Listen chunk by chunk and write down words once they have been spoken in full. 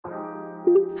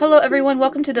Hello everyone,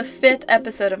 welcome to the 5th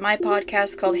episode of my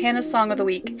podcast called Hannah's Song of the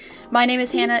Week. My name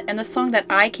is Hannah, and the song that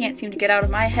I can't seem to get out of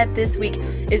my head this week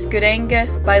is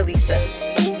Gurenge by Lisa.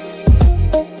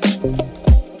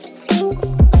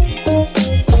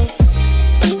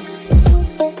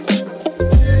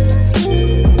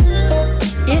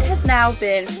 It has now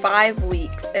been 5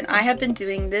 weeks, and I have been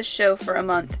doing this show for a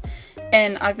month.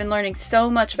 And I've been learning so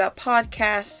much about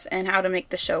podcasts and how to make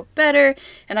the show better.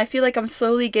 And I feel like I'm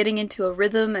slowly getting into a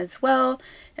rhythm as well.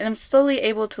 And I'm slowly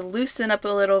able to loosen up a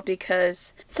little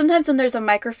because sometimes when there's a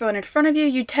microphone in front of you,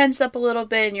 you tense up a little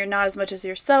bit and you're not as much as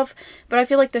yourself. But I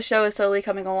feel like the show is slowly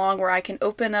coming along where I can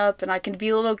open up and I can be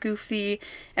a little goofy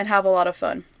and have a lot of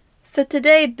fun. So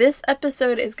today, this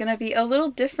episode is going to be a little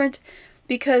different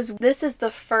because this is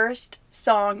the first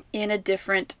song in a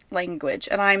different language.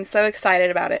 And I'm so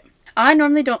excited about it. I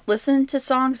normally don't listen to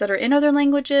songs that are in other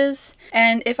languages,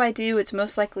 and if I do, it's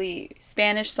most likely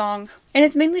Spanish song. And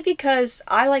it's mainly because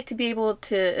I like to be able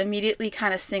to immediately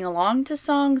kind of sing along to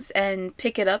songs and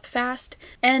pick it up fast.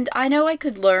 And I know I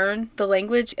could learn the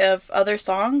language of other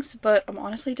songs, but I'm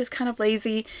honestly just kind of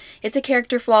lazy. It's a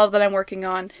character flaw that I'm working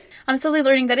on. I'm slowly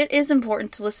learning that it is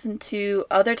important to listen to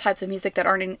other types of music that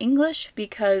aren't in English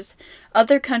because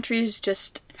other countries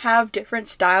just have different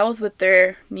styles with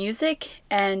their music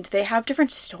and they have different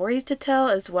stories to tell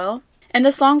as well. And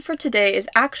the song for today is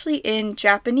actually in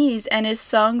Japanese and is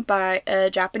sung by a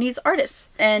Japanese artist.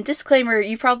 And disclaimer,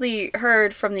 you probably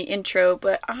heard from the intro,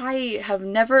 but I have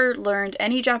never learned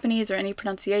any Japanese or any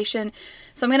pronunciation,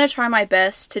 so I'm going to try my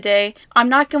best today. I'm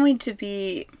not going to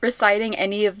be reciting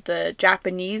any of the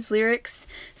Japanese lyrics,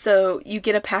 so you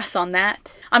get a pass on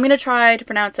that. I'm going to try to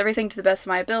pronounce everything to the best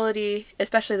of my ability,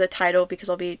 especially the title, because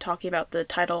I'll be talking about the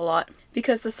title a lot.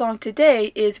 Because the song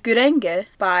today is Gurenge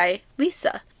by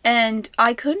Lisa. And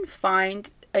I couldn't find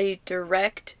a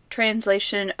direct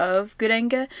translation of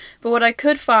Gurenge, but what I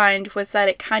could find was that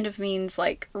it kind of means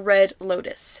like red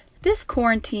lotus. This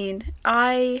quarantine,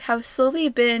 I have slowly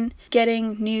been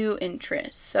getting new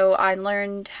interests. So I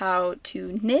learned how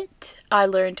to knit, I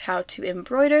learned how to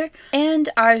embroider, and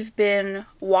I've been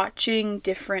watching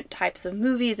different types of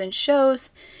movies and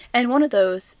shows. And one of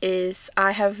those is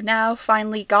I have now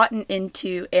finally gotten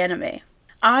into anime.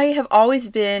 I have always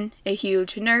been a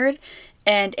huge nerd,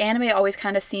 and anime always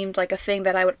kind of seemed like a thing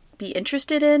that I would be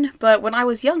interested in, but when I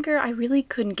was younger, I really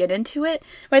couldn't get into it.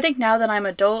 But I think now that I'm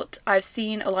adult, I've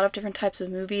seen a lot of different types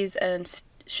of movies and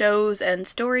shows and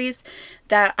stories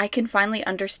that I can finally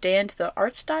understand the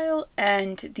art style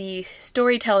and the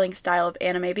storytelling style of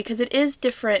anime, because it is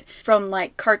different from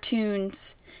like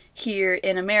cartoons here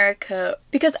in America.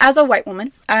 Because as a white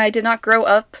woman, I did not grow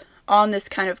up on this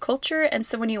kind of culture, and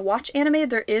so when you watch anime,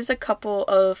 there is a couple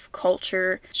of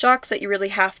culture shocks that you really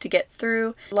have to get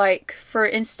through. Like, for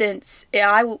instance,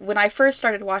 when I first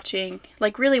started watching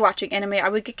anime, I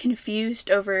would get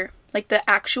confused over like the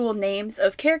actual names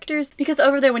of characters, because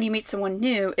over there when you meet someone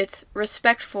new, it's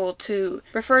respectful to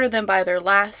refer to them by their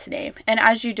last name, and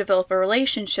as you develop a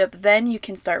relationship, then you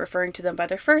can start referring to them by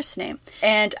their first name.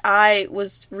 And I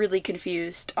was really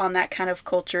confused on that kind of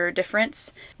culture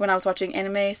difference when I was watching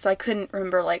anime, so I couldn't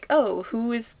remember like, oh,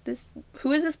 who is this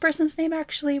person's name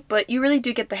actually? But you really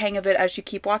do get the hang of it as you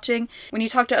keep watching. When you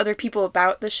talk to other people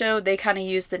about the show, they kind of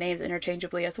use the names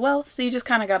interchangeably as well, so you just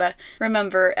kind of gotta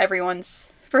remember everyone's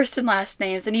first and last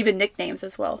names, and even nicknames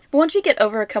as well. But once you get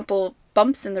over a couple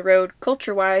bumps in the road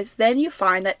culture-wise, then you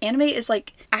find that anime is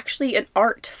like actually an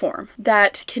art form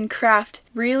that can craft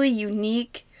really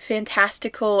unique,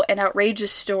 fantastical, and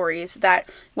outrageous stories that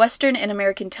Western and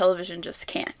American television just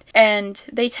can't. And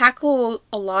they tackle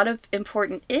a lot of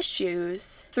important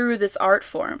issues through this art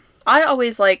form. I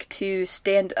always like to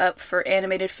stand up for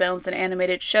animated films and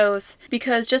animated shows,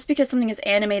 because just because something is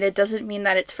animated doesn't mean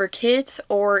that it's for kids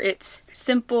or it's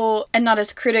simple and not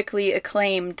as critically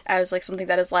acclaimed as like something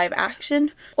that is live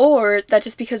action, or that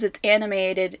just because it's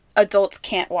animated, adults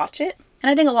can't watch it. And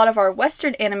I think a lot of our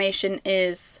Western animation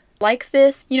is like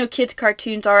this. You know, kids'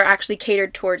 cartoons are actually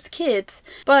catered towards kids,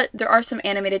 but there are some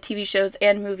animated TV shows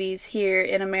and movies here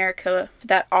in America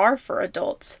that are for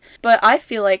adults. But I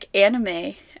feel like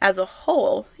anime as a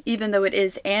whole, even though it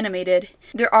is animated,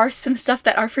 there are some stuff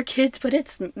that are for kids, but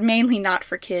it's mainly not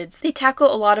for kids. They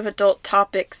tackle a lot of adult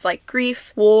topics like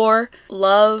grief, war,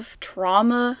 love,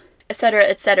 trauma, etc.,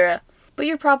 etc. But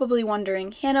you're probably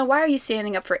wondering, Hannah, why are you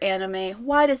standing up for anime?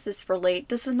 Why does this relate?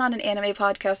 This is not an anime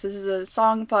podcast, this is a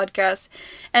song podcast.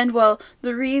 And well,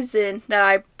 the reason that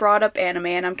I brought up anime,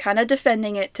 and I'm kind of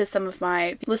defending it to some of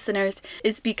my listeners,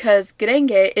 is because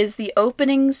Gurenge is the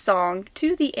opening song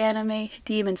to the anime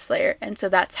Demon Slayer, and so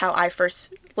that's how I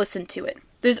first listened to it.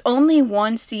 There's only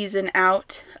one season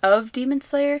out of Demon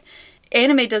Slayer.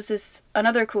 Anime does this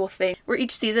another cool thing where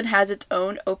each season has its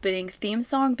own opening theme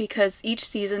song because each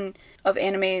season of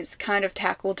animes kind of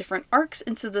tackle different arcs,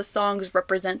 and so the songs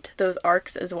represent those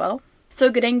arcs as well.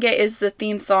 So Gurenge is the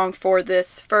theme song for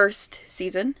this first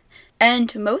season.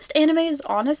 And most animes,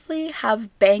 honestly,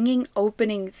 have banging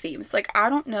opening themes. Like, I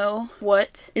don't know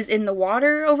what is in the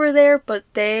water over there, but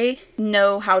they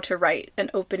know how to write an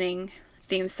opening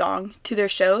theme song to their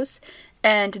shows.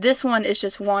 And this one is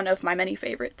just one of my many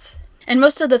favorites. And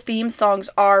most of the theme songs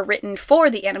are written for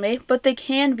the anime, but they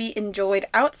can be enjoyed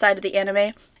outside of the anime.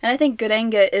 And I think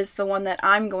Gurenge is the one that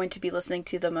I'm going to be listening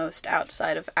to the most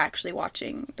outside of actually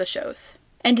watching the shows.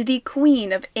 And the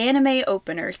queen of anime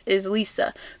openers is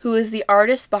Lisa, who is the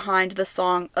artist behind the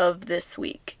song of this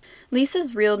week.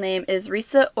 Lisa's real name is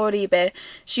Risa Oribe.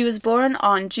 She was born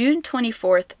on June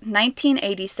 24th,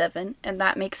 1987, and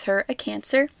that makes her a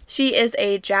Cancer. She is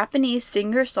a Japanese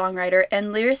singer-songwriter and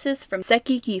lyricist from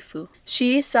Sekigifu.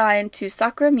 She signed to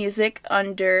Sakura Music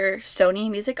under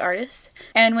Sony Music Artists,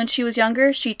 and when she was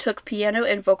younger, she took piano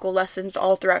and vocal lessons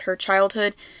all throughout her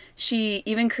childhood. She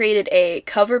even created a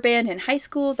cover band in high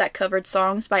school that covered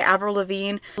songs by Avril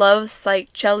Lavigne, Love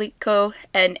Psychedelico,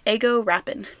 and Ego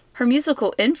Rappin'. Her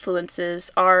musical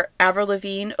influences are Avril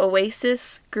Lavigne,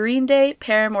 Oasis, Green Day,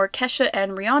 Paramore, Kesha,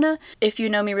 and Rihanna. If you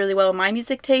know me really well in my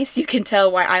music taste, you can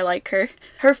tell why I like her.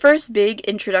 Her first big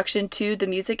introduction to the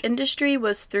music industry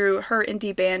was through her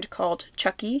indie band called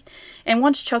Chucky. And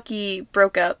once Chucky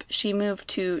broke up, she moved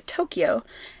to Tokyo.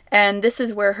 And this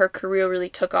is where her career really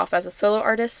took off as a solo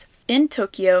artist. In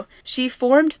Tokyo, she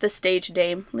formed the stage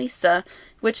name Lisa,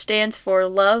 which stands for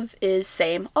Love is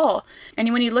Same All.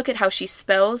 And when you look at how she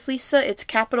spells Lisa, it's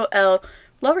capital L,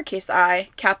 lowercase I,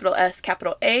 capital S,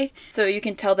 capital A. So you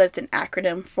can tell that it's an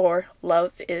acronym for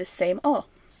Love is Same All.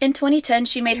 In 2010,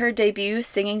 she made her debut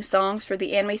singing songs for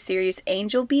the anime series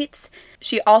Angel Beats.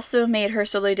 She also made her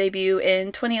solo debut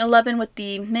in 2011 with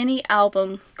the mini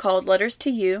album called Letters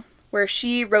to You, where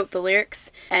she wrote the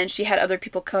lyrics and she had other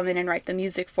people come in and write the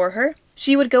music for her.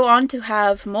 She would go on to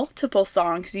have multiple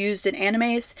songs used in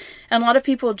animes, and a lot of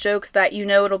people joke that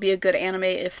it'll be a good anime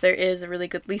if there is a really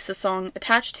good Lisa song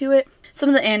attached to it. Some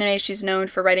of the animes she's known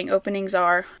for writing openings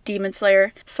are Demon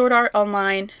Slayer, Sword Art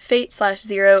Online,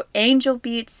 Fate/Zero, Angel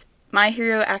Beats, My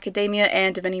Hero Academia,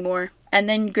 and many more. And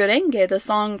then Gurenge, the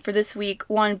song for this week,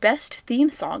 won Best Theme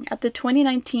Song at the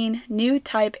 2019 New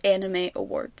Type Anime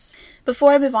Awards.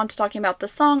 Before I move on to talking about the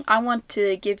song, I want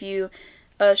to give you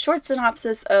a short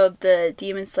synopsis of the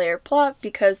Demon Slayer plot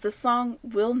because the song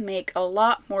will make a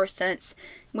lot more sense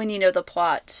when you know the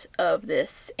plot of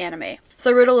this anime. So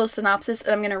I wrote a little synopsis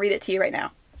and I'm going to read it to you right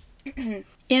now.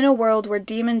 In a world where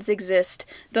demons exist,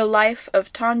 the life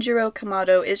of Tanjiro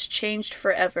Kamado is changed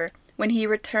forever when he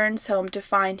returns home to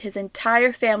find his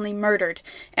entire family murdered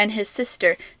and his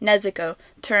sister, Nezuko,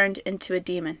 turned into a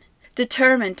demon.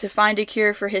 Determined to find a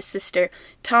cure for his sister,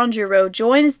 Tanjiro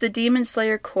joins the Demon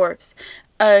Slayer Corps,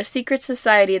 a secret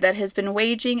society that has been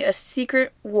waging a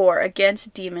secret war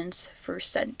against demons for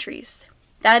centuries.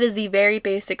 That is the very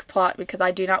basic plot because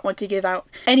I do not want to give out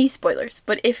any spoilers.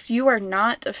 But if you are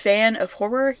not a fan of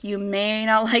horror, you may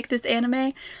not like this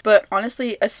anime. But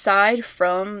honestly, aside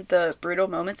from the brutal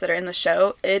moments that are in the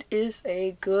show, it is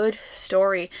a good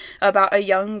story about a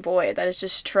young boy that is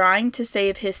just trying to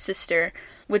save his sister,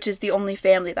 which is the only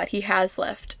family that he has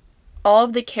left. All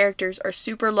of the characters are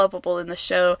super lovable in the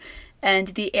show, and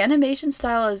the animation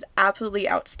style is absolutely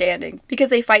outstanding because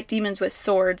they fight demons with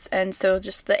swords, and so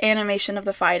just the animation of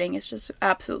the fighting is just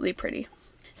absolutely pretty.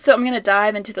 So I'm going to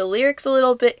dive into the lyrics a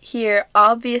little bit here.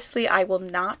 Obviously, I will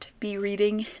not be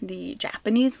reading the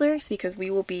Japanese lyrics because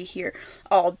we will be here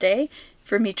all day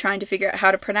for me trying to figure out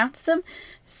how to pronounce them.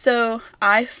 So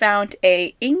I found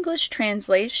a English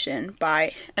translation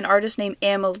by an artist named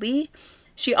Amelie.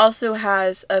 She also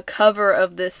has a cover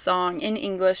of this song in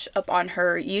English up on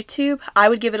her YouTube. I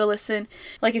would give it a listen,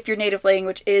 like if your native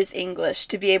language is English,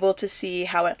 to be able to see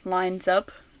how it lines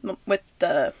up with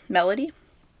the melody.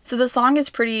 So the song is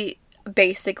pretty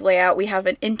basic layout. We have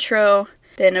an intro,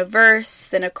 then a verse,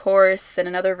 then a chorus, then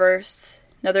another verse,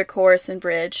 another chorus and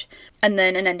bridge, and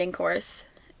then an ending chorus.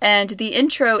 And the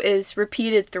intro is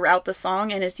repeated throughout the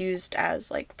song and is used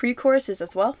as like pre-choruses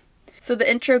as well. So the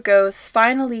intro goes,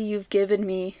 "Finally you've given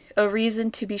me a reason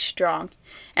to be strong,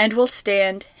 and we'll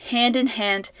stand hand in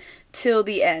hand till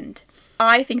the end."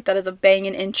 I think that is a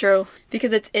banging intro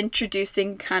because it's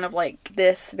introducing kind of like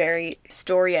this very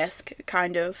story-esque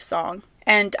kind of song.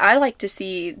 And I like to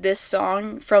see this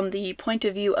song from the point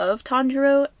of view of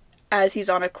Tanjiro as he's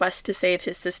on a quest to save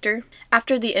his sister.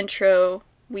 After the intro,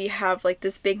 we have like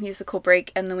this big musical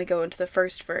break, and then we go into the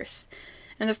first verse.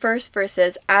 And the first verse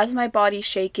is, "As my body's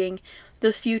shaking,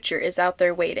 the future is out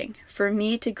there waiting for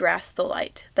me to grasp the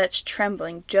light that's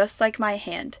trembling just like my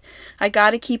hand. I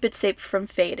gotta keep it safe from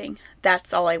fading.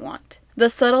 That's all I want. The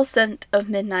subtle scent of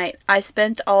midnight, I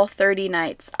spent all 30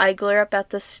 nights. I glare up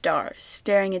at the stars,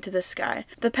 staring into the sky.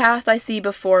 The path I see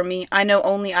before me, I know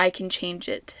only I can change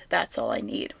it. That's all I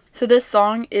need." So this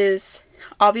song is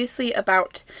obviously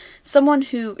about someone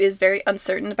who is very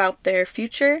uncertain about their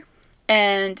future,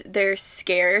 and they're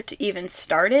scared to even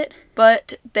start it,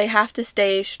 but they have to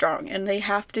stay strong, and they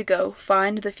have to go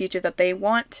find the future that they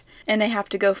want, and they have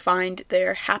to go find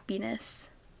their happiness.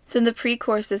 So the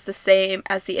pre-chorus is the same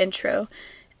as the intro,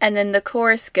 and then the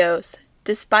chorus goes,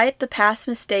 "Despite the past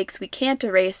mistakes we can't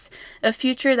erase, a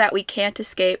future that we can't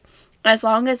escape, as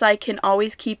long as I can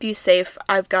always keep you safe,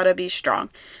 I've gotta be strong.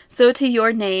 So to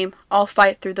your name, I'll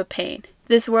fight through the pain.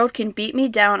 This world can beat me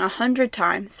down 100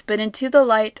 times, but into the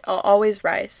light I'll always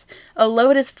rise. A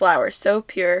lotus flower so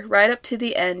pure, right up to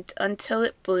the end, until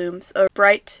it blooms a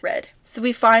bright red." So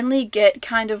we finally get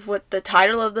kind of what the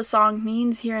title of the song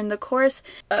means here in the chorus,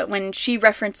 when she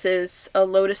references a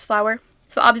lotus flower.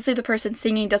 So obviously the person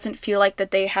singing doesn't feel like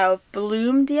that they have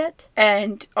bloomed yet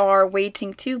and are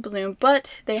waiting to bloom,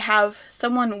 but they have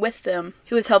someone with them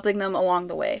who is helping them along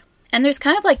the way. And there's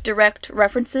kind of like direct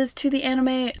references to the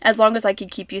anime. As long as I can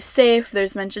keep you safe,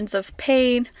 there's mentions of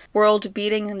pain, world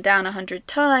beating them down 100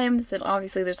 times, and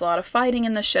obviously there's a lot of fighting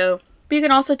in the show. But you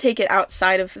can also take it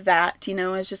outside of that,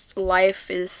 it's just life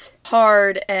is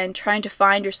hard and trying to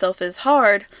find yourself is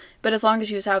hard, but as long as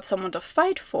you have someone to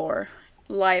fight for,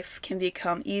 life can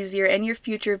become easier and your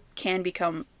future can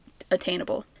become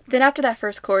attainable. Then after that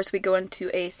first chorus, we go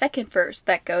into a second verse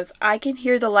that goes, "I can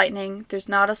hear the lightning, there's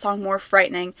not a song more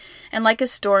frightening, and like a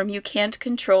storm, you can't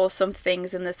control some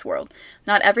things in this world.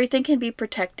 Not everything can be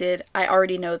protected, I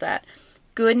already know that.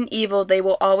 Good and evil, they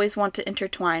will always want to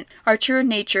intertwine, our true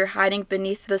nature hiding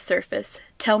beneath the surface.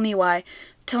 Tell me why.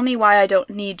 Tell me why I don't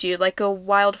need you, like a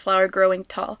wildflower growing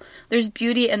tall. There's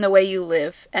beauty in the way you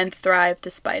live and thrive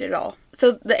despite it all."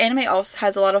 So the anime also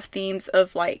has a lot of themes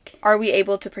of like, are we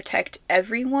able to protect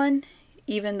everyone?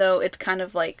 Even though it's kind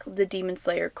of like the Demon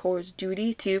Slayer Corps'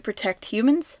 duty to protect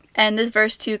humans. And this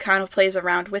verse too kind of plays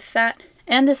around with that.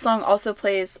 And this song also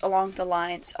plays along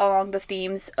the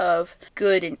themes of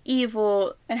good and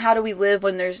evil, and how do we live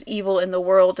when there's evil in the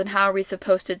world, and how are we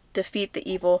supposed to defeat the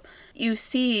evil. You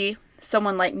see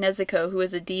someone like Nezuko, who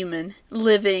is a demon,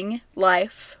 living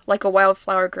life like a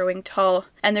wildflower growing tall,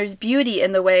 and there's beauty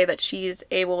in the way that she's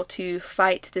able to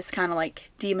fight this kind of like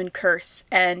demon curse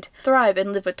and thrive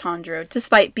and live with Tanjiro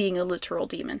despite being a literal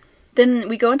demon. Then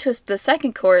we go into the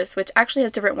second chorus, which actually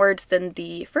has different words than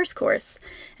the first chorus.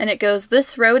 And it goes,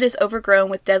 "This road is overgrown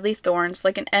with deadly thorns,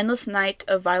 like an endless night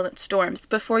of violent storms.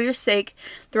 But for your sake,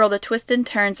 through all the twists and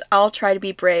turns, I'll try to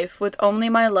be brave. With only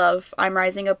my love, I'm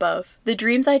rising above. The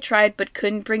dreams I tried but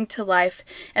couldn't bring to life,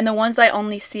 and the ones I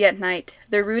only see at night,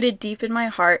 they're rooted deep in my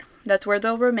heart. That's where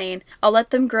they'll remain. I'll let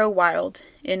them grow wild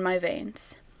in my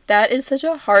veins." That is such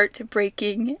a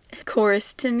heartbreaking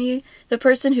chorus to me. The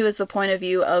person who is the point of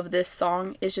view of this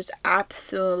song is just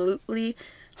absolutely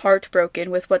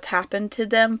heartbroken with what's happened to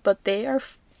them, but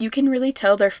you can really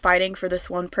tell they're fighting for this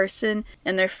one person,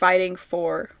 and they're fighting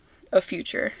for a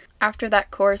future. After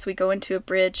that chorus, we go into a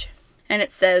bridge, and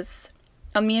it says,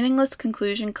 "A meaningless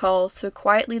conclusion calls, so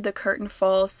quietly the curtain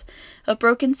falls, a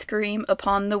broken scream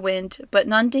upon the wind, but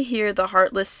none to hear the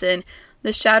heartless sin.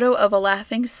 The shadow of a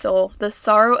laughing soul, the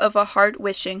sorrow of a heart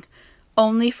wishing,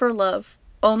 only for love,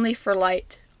 only for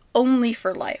light, only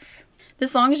for life."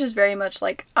 This song is just very much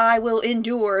like, I will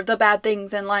endure the bad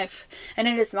things in life, and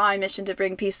it is my mission to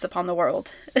bring peace upon the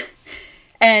world.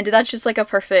 And that's just like a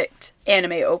perfect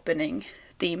anime opening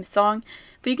theme song,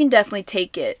 but you can definitely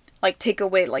take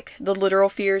away like the literal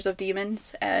fears of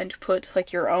demons and put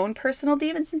like your own personal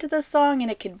demons into this song,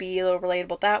 and it can be a little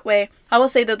relatable that way. I will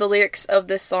say that the lyrics of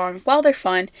this song, while they're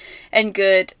fun and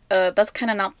good, that's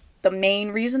kind of not the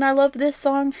main reason I love this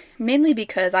song, mainly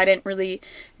because I didn't really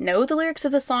know the lyrics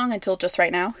of the song until just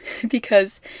right now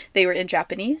because they were in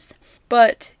Japanese.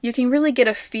 But you can really get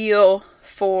a feel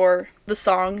for the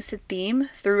song's theme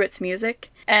through its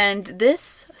music. And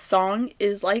this song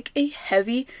is like a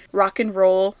heavy rock and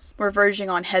roll. We're verging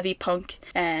on heavy punk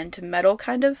and metal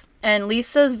kind of. And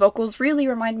Lisa's vocals really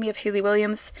remind me of Hayley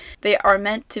Williams. They are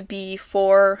meant to be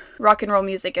for rock and roll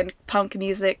music and punk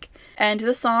music. And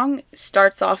the song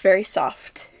starts off very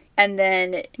soft. And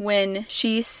then when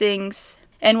she sings,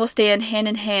 "And we'll stand hand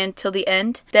in hand till the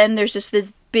end," then there's just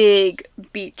this big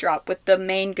beat drop with the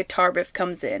main guitar riff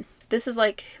comes in. This is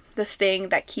like the thing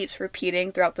that keeps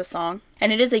repeating throughout the song.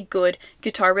 and it is a good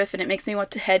guitar riff, and it makes me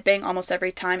want to headbang almost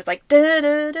every time. It's like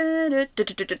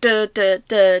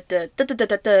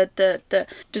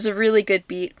just a really good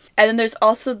beat. And then there's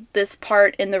also this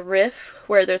part in the riff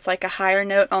where there's like a higher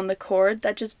note on the chord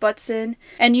that just butts in,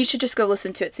 and you should just go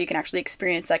listen to it so you can actually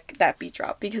experience like that beat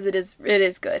drop, because it is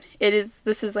good.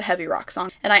 This is a heavy rock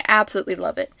song, and I absolutely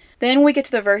love it. Then when we get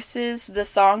to the verses, the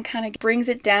song kind of brings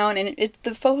it down, and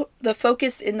the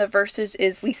focus in the verses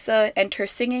is Lisa and her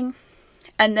singing.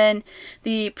 And then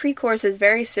the pre-chorus is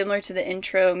very similar to the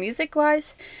intro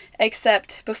music-wise,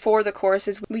 except before the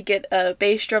choruses we get a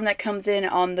bass drum that comes in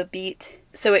on the beat.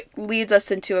 So it leads us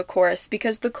into a chorus,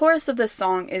 because the chorus of this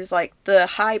song is like the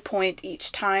high point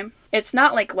each time. It's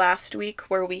not like last week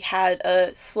where we had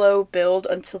a slow build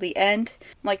until the end.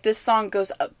 Like this song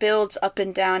builds up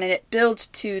and down, and it builds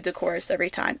to the chorus every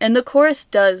time. And the chorus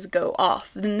does go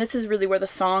off. Then this is really where the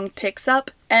song picks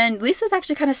up. And Lisa's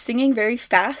actually kind of singing very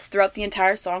fast throughout the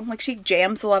entire song. Like she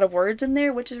jams a lot of words in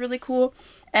there, which is really cool.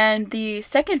 And the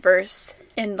second verse,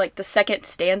 in like the second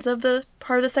stanza of the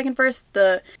part of the second verse,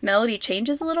 the melody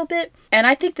changes a little bit, and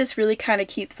I think this really kind of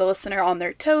keeps the listener on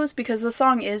their toes, because the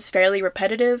song is fairly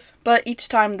repetitive, but each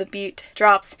time the beat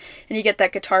drops and you get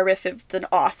that guitar riff, it's an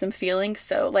awesome feeling.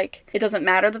 So like it doesn't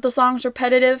matter that the song's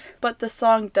repetitive, but the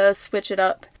song does switch it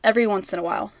up every once in a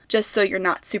while, just so you're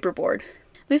not super bored.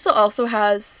 Lisa also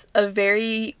has a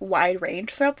very wide range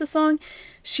throughout the song.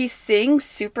 She sings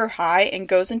super high and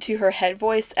goes into her head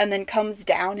voice and then comes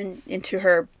down into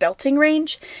her belting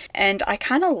range. And I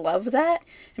kind of love that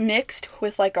mixed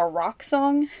with like a rock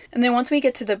song. And then once we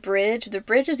get to the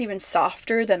bridge is even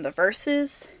softer than the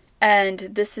verses. And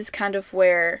this is kind of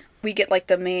where we get like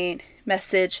the main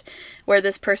message, where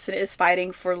this person is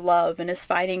fighting for love and is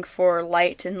fighting for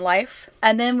light in life.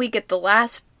 And then we get the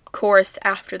last chorus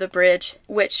after the bridge,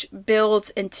 which builds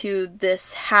into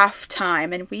this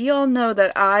halftime, and we all know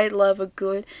that I love a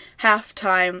good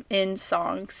halftime in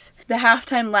songs. The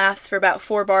halftime lasts for about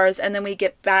 4 bars, and then we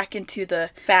get back into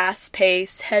the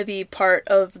fast-paced, heavy part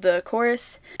of the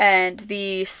chorus, and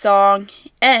the song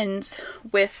ends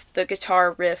with the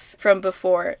guitar riff from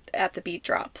before at the beat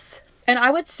drops. And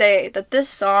I would say that this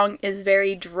song is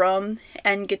very drum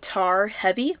and guitar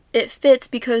heavy. It fits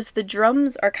because the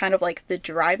drums are kind of like the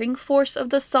driving force of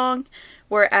the song,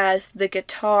 whereas the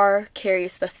guitar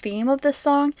carries the theme of the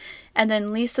song, and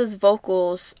then Lisa's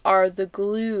vocals are the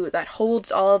glue that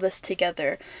holds all of this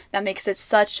together. That makes it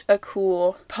such a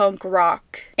cool punk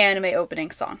rock anime opening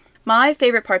song. My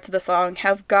favorite parts of the song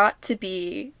have got to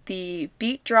be the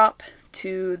beat drop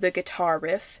to the guitar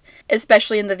riff,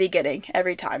 especially in the beginning.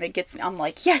 Every time I'm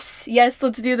like, yes,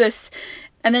 let's do this.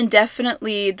 And then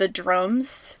definitely the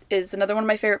drums is another one of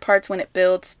my favorite parts when it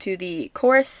builds to the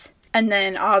chorus. And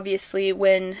then obviously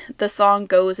when the song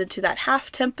goes into that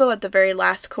half tempo at the very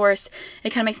last chorus, it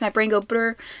kind of makes my brain go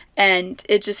brr, and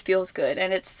it just feels good.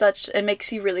 And it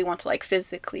makes you really want to like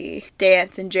physically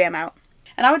dance and jam out.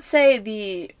 And I would say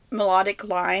the melodic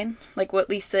line, like what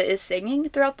Lisa is singing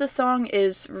throughout the song,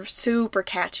 is super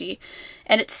catchy,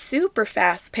 and it's super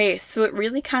fast paced, so it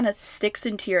really kind of sticks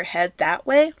into your head that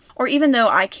way. Or even though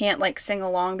I can't like sing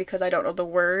along because I don't know the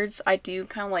words, I do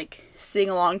kind of like sing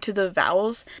along to the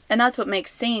vowels, and that's what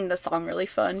makes singing the song really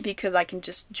fun, because I can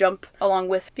just jump along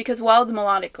with, because while the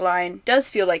melodic line does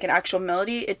feel like an actual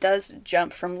melody, it does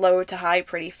jump from low to high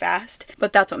pretty fast,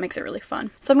 but that's what makes it really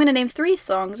fun. So I'm going to name 3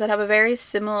 songs that have a very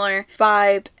similar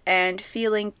vibe and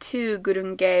feeling to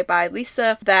Gurunge by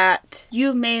Lisa that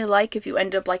you may like if you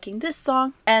end up liking this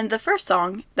song. And the first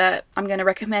song that I'm going to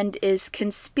recommend is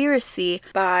Conspiracy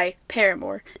by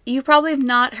Paramore. You probably have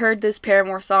not heard this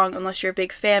Paramore song unless you're a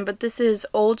big fan, but this is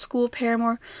old school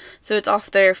Paramore, so it's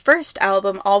off their first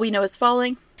album, All We Know Is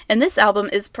Falling. And this album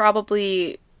is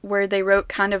probably where they wrote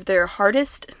kind of their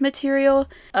hardest material,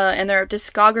 and their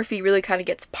discography really kind of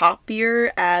gets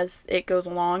poppier as it goes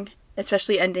along,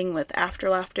 especially ending with After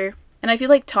Laughter. And I feel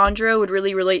like Tandro would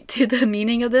really relate to the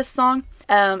meaning of this song,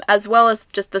 as well as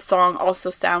just the song also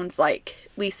sounds like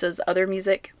Lisa's other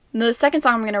music. And the second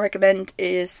song I'm going to recommend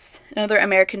is another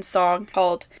American song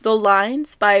called The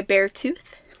Lines by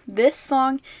Beartooth. This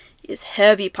song is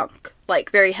heavy punk,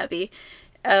 like very heavy.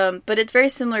 But it's very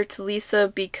similar to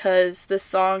Lisa because the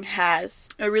song has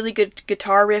a really good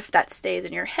guitar riff that stays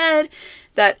in your head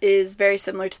that is very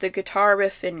similar to the guitar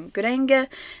riff in Gurenge.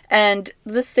 And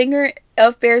the singer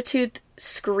of Beartooth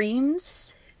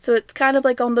screams, so it's kind of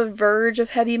like on the verge of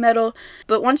heavy metal.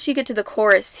 But once you get to the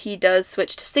chorus, he does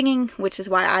switch to singing, which is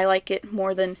why I like it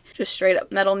more than just straight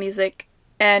up metal music.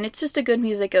 And it's just a good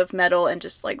music of metal and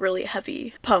just like really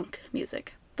heavy punk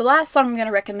music. The last song I'm going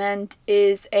to recommend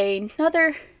is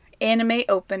another anime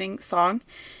opening song,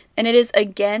 and it is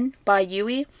Again by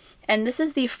Yui. And this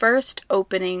is the first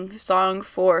opening song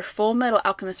for Full Metal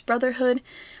Alchemist Brotherhood,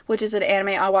 which is an anime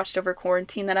I watched over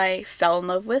quarantine that I fell in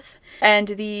love with. And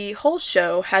the whole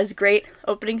show has great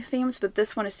opening themes, but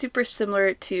this one is super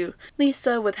similar to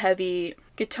Lisa with heavy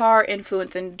guitar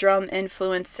influence and drum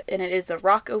influence, and it is a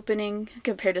rock opening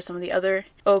compared to some of the other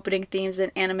opening themes in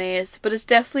animes, but it's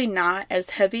definitely not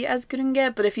as heavy as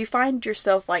Gurenge. But if you find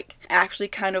yourself actually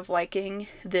kind of liking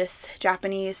this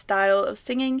Japanese style of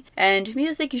singing and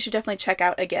music, you should definitely check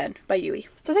out Again by Yui.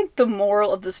 So I think the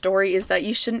moral of the story is that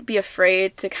you shouldn't be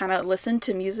afraid to kind of listen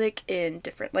to music in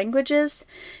different languages,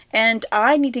 and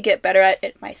I need to get better at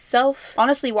it myself.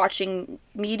 Honestly, watching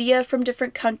media from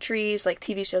different countries, like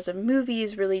TV shows and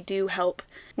movies, really do help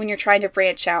when you're trying to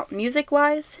branch out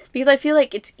music-wise, because I feel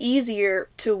like it's easier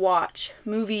to watch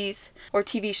movies or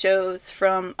TV shows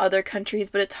from other countries,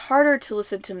 but it's harder to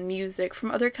listen to music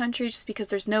from other countries just because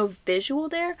there's no visual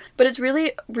there. But it's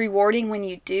really rewarding when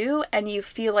you do, and you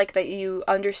feel like that you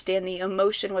understand the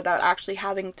emotion without actually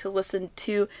having to listen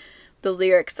to the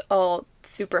lyrics all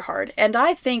super hard. And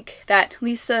I think that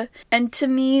Lisa, and to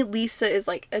me, Lisa is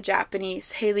like a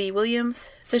Japanese Hayley Williams.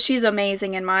 So she's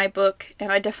amazing in my book,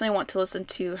 and I definitely want to listen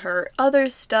to her other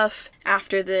stuff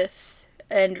after this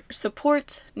and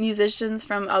support musicians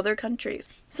from other countries.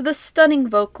 So the stunning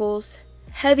vocals,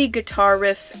 heavy guitar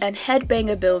riff, and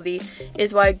headbang ability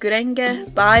is why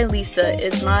Gurenge by Lisa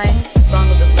is my song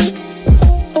of the week.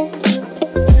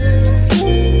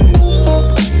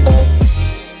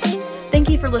 Thank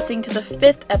you for listening to the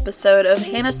 5th episode of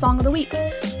Hannah's Song of the Week.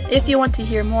 If you want to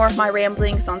hear more of my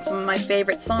ramblings on some of my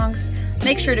favorite songs,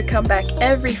 make sure to come back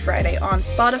every Friday on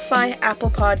Spotify, Apple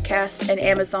Podcasts, and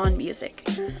Amazon Music.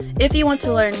 If you want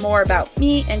to learn more about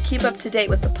me and keep up to date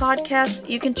with the podcast,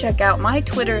 you can check out my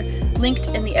Twitter, linked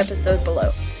in the episode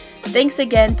below. Thanks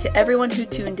again to everyone who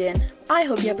tuned in. I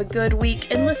hope you have a good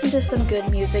week and listen to some good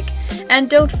music. And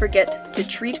don't forget to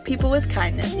treat people with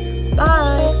kindness.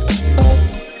 Bye!